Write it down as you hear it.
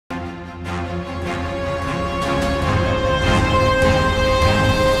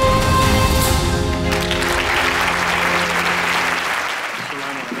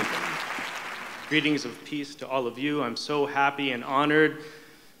Greetings of peace to all of you. I'm so happy and honored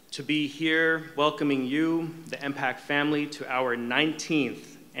to be here welcoming you, the MPAC family, to our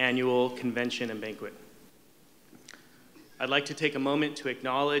 19th annual convention and banquet. I'd like to take a moment to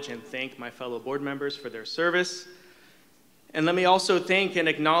acknowledge and thank my fellow board members for their service. And let me also thank and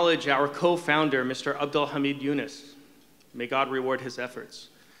acknowledge our co-founder, Mr. Abdul Hamid Yunus. May God reward his efforts.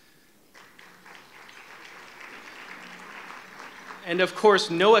 And of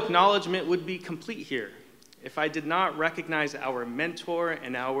course, no acknowledgement would be complete here if I did not recognize our mentor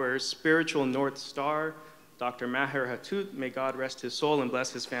and our spiritual North Star, Dr. Maher Hatut. May God rest his soul and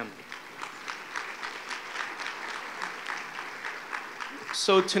bless his family.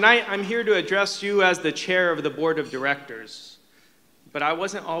 So tonight, I'm here to address you as the chair of the board of directors, but I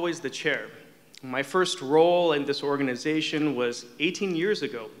wasn't always the chair. My first role in this organization was 18 years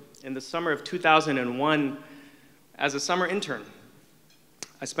ago, in the summer of 2001, as a summer intern.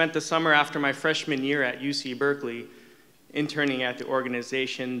 I spent the summer after my freshman year at UC Berkeley interning at the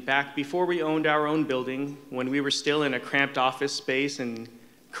organization back before we owned our own building, when we were still in a cramped office space in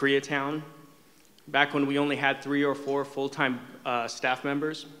Koreatown, back when we only had 3 or 4 full-time staff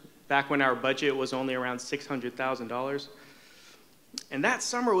members, back when our budget was only around $600,000. And that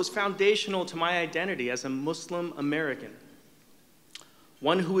summer was foundational to my identity as a Muslim American,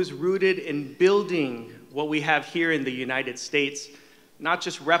 one who is rooted in building what we have here in the United States, not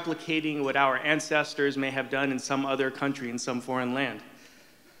just replicating what our ancestors may have done in some other country, in some foreign land.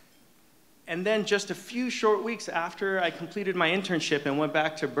 And then just a few short weeks after I completed my internship and went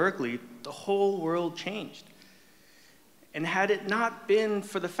back to Berkeley, the whole world changed. And had it not been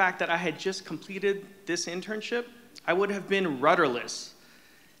for the fact that I had just completed this internship, I would have been rudderless,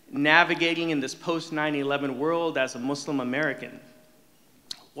 navigating in this post-9/11 world as a Muslim American.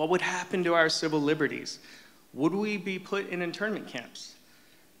 What would happen to our civil liberties? Would we be put in internment camps?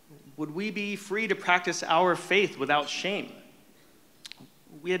 Would we be free to practice our faith without shame?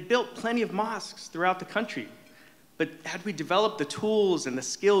 We had built plenty of mosques throughout the country, but had we developed the tools and the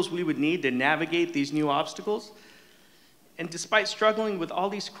skills we would need to navigate these new obstacles? And despite struggling with all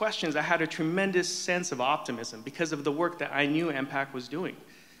these questions, I had a tremendous sense of optimism because of the work that I knew MPAC was doing.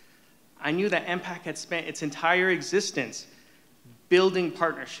 I knew that MPAC had spent its entire existence building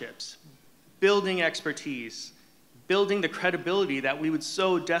partnerships, building expertise, building the credibility that we would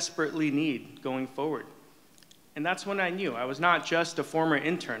so desperately need going forward. And that's when I knew I was not just a former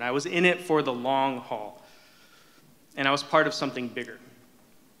intern. I was in it for the long haul. And I was part of something bigger.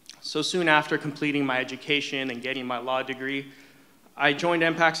 So soon after completing my education and getting my law degree, I joined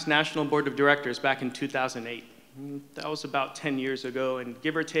MPAC's National Board of Directors back in 2008. That was about 10 years ago, and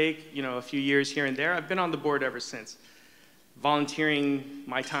give or take, a few years here and there, I've been on the board ever since, volunteering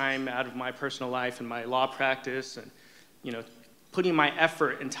my time out of my personal life and my law practice, and putting my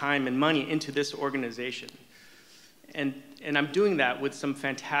effort and time and money into this organization. And I'm doing that with some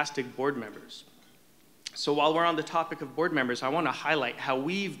fantastic board members. So while we're on the topic of board members, I want to highlight how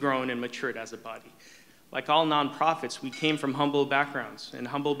we've grown and matured as a body. Like all nonprofits, we came from humble backgrounds and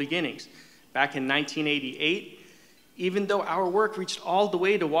humble beginnings. Back in 1988, even though our work reached all the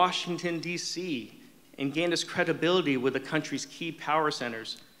way to Washington, D.C., and gained us credibility with the country's key power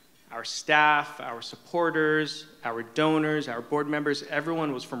centers, our staff, our supporters, our donors, our board members,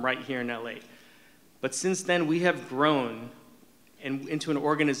 everyone was from right here in LA. But since then, we have grown into an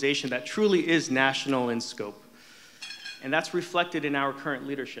organization that truly is national in scope. And that's reflected in our current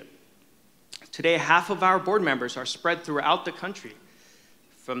leadership. Today, half of our board members are spread throughout the country,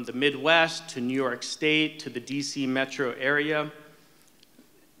 from the Midwest to New York State to the DC metro area.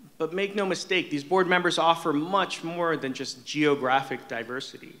 But make no mistake, these board members offer much more than just geographic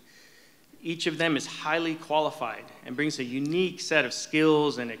diversity. Each of them is highly qualified and brings a unique set of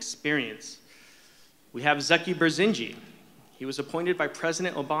skills and experience. We have Zaki Berzinji. He was appointed by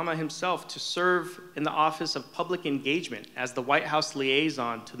President Obama himself to serve in the Office of Public Engagement as the White House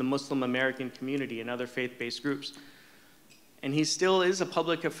liaison to the Muslim American community and other faith-based groups. And he still is a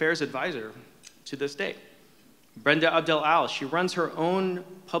public affairs advisor to this day. Brenda Abdel Al, she runs her own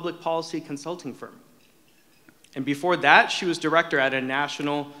public policy consulting firm. And before that, she was director at a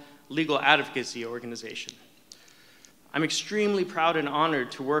national legal advocacy organization. I'm extremely proud and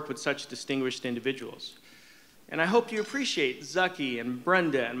honored to work with such distinguished individuals. And I hope you appreciate Zaki and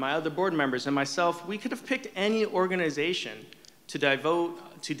Brenda and my other board members and myself. We could have picked any organization to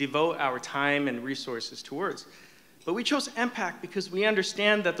devote our time and resources towards. But we chose MPAC because we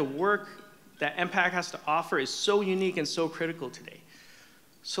understand that the work that MPAC has to offer is so unique and so critical today.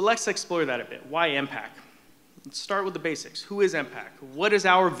 So let's explore that a bit. Why MPAC? Let's start with the basics. Who is MPAC? What is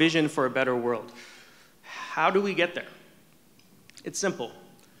our vision for a better world? How do we get there? It's simple.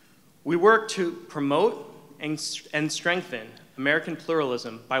 We work to promote and strengthen American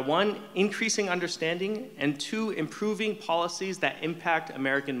pluralism by 1, increasing understanding, and 2, improving policies that impact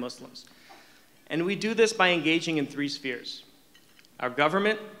American Muslims. And we do this by engaging in 3 spheres: our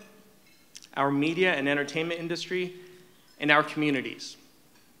government, our media and entertainment industry, and our communities.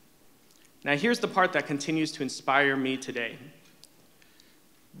 Now here's the part that continues to inspire me today.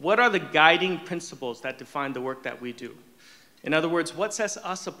 What are the guiding principles that define the work that we do? In other words, what sets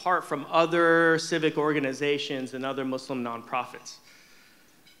us apart from other civic organizations and other Muslim nonprofits?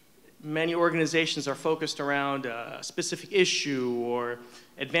 Many organizations are focused around a specific issue or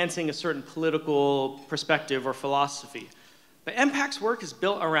advancing a certain political perspective or philosophy. But MPAC's work is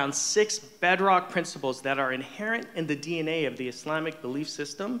built around 6 bedrock principles that are inherent in the DNA of the Islamic belief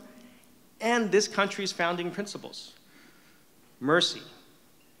system and this country's founding principles: mercy,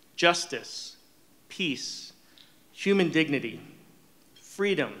 justice, peace, human dignity,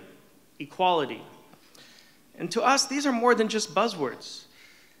 freedom, equality. And to us, these are more than just buzzwords.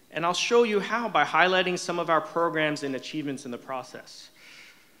 And I'll show you how by highlighting some of our programs and achievements in the process.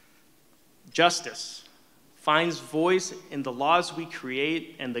 Justice finds voice in the laws we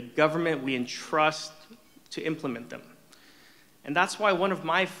create and the government we entrust to implement them. And that's why one of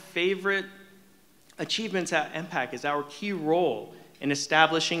my favorite achievements at MPAC is our key role in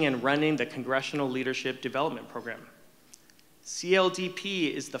establishing and running the Congressional Leadership Development Program.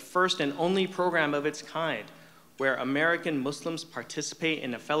 CLDP is the first and only program of its kind where American Muslims participate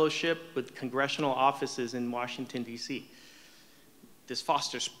in a fellowship with congressional offices in Washington, D.C. This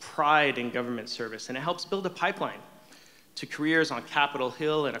fosters pride in government service, and it helps build a pipeline to careers on Capitol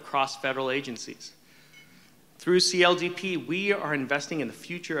Hill and across federal agencies. Through CLDP, we are investing in the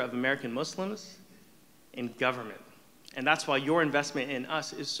future of American Muslims in government. And that's why your investment in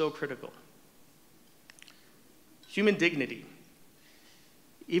us is so critical. Human dignity.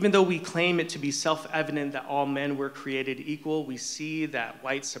 Even though we claim it to be self-evident that all men were created equal, we see that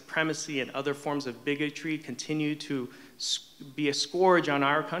white supremacy and other forms of bigotry continue to be a scourge on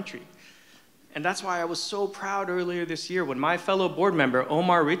our country. And that's why I was so proud earlier this year when my fellow board member,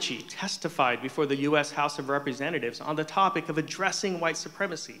 Omar Ritchie, testified before the US House of Representatives on the topic of addressing white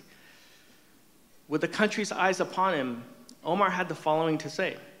supremacy. With the country's eyes upon him, Omar had the following to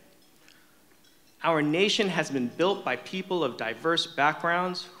say: "Our nation has been built by people of diverse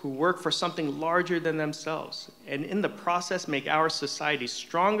backgrounds who work for something larger than themselves, and in the process make our society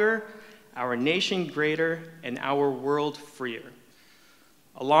stronger, our nation greater, and our world freer.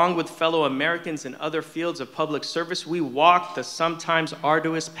 Along with fellow Americans in other fields of public service, we walk the sometimes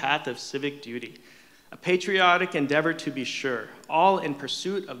arduous path of civic duty, a patriotic endeavor to be sure, all in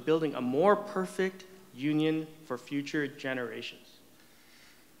pursuit of building a more perfect union for future generations."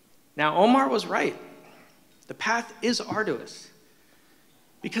 Now, Omar was right. The path is arduous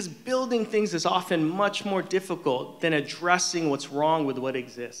because building things is often much more difficult than addressing what's wrong with what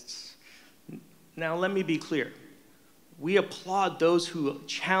exists. Now, let me be clear. We applaud those who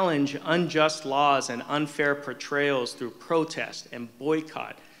challenge unjust laws and unfair portrayals through protest and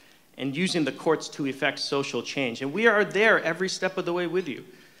boycott and using the courts to effect social change. And we are there every step of the way with you.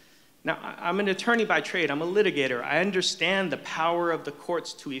 Now, I'm an attorney by trade. I'm a litigator. I understand the power of the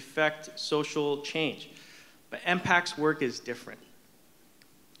courts to effect social change. But MPAC's work is different.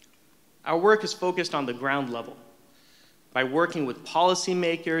 Our work is focused on the ground level by working with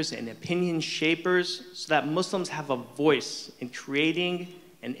policymakers and opinion shapers so that Muslims have a voice in creating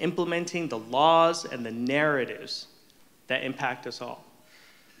and implementing the laws and the narratives that impact us all.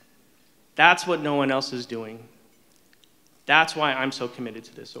 That's what no one else is doing. That's why I'm so committed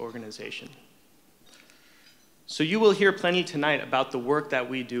to this organization. So you will hear plenty tonight about the work that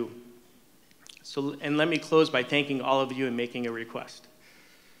we do. And let me close by thanking all of you and making a request.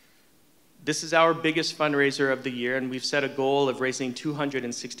 This is our biggest fundraiser of the year, and we've set a goal of raising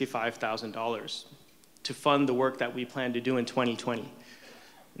 $265,000 to fund the work that we plan to do in 2020.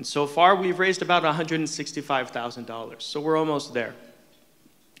 And so far, we've raised about $165,000, so we're almost there.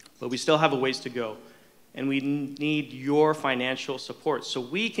 But we still have a ways to go, and we need your financial support so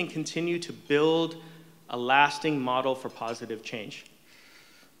we can continue to build a lasting model for positive change.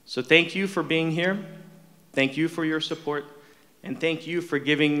 So thank you for being here. Thank you for your support. And thank you for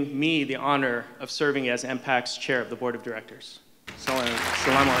giving me the honor of serving as MPAC's chair of the board of directors. Assalamu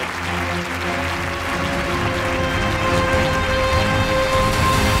alaikum.